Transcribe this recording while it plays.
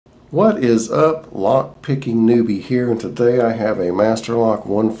What is up, lock picking newbie here, and today I have a Master Lock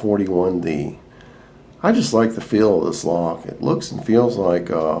 141D. I just like the feel of this lock. It looks and feels like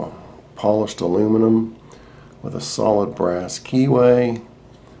polished aluminum with a solid brass keyway.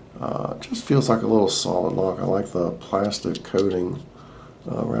 Just feels like a little solid lock. I like the plastic coating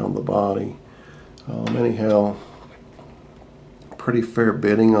around the body. Anyhow, pretty fair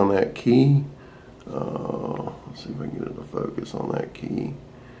bidding on that key. Let's see if I can get it to focus on that key.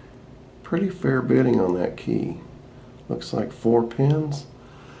 Pretty fair bidding on that key. Looks like 4 pins.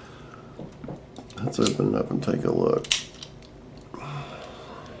 Let's open it up and take a look.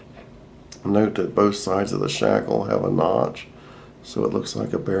 Note that both sides of the shackle have a notch, so it looks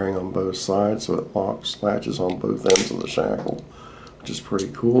like a bearing on both sides, so it latches on both ends of the shackle, which is pretty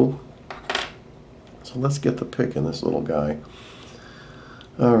cool. So let's get the pick in this little guy.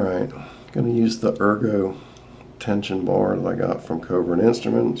 Alright, I'm going to use the Ergo tension bar that I got from Covert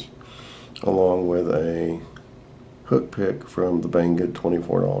Instruments, along with a hook pick from the Banggoods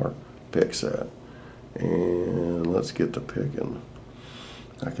 $24 pick set. And let's get to picking.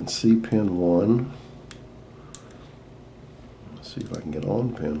 I can see pin 1. Let's see if I can get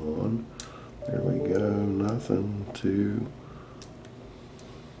on pin 1. There we go. Nothing. 2,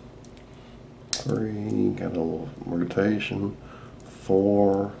 3. Got a little rotation.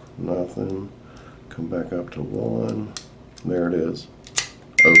 4. Nothing. Come back up to 1. There it is.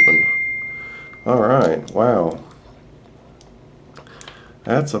 Open. Alright, wow.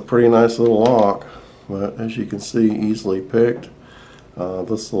 That's a pretty nice little lock, but as you can see, easily picked.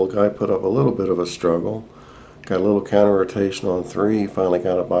 This little guy put up a little bit of a struggle. Got a little counter rotation on 3, finally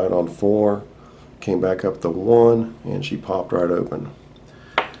got a bite on 4, came back up to 1, and she popped right open.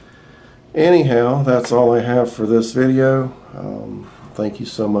 Anyhow, that's all I have for this video. Thank you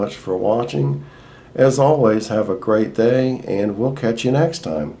so much for watching. As always, have a great day, and we'll catch you next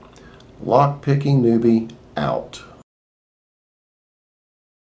time. Lock picking newbie out.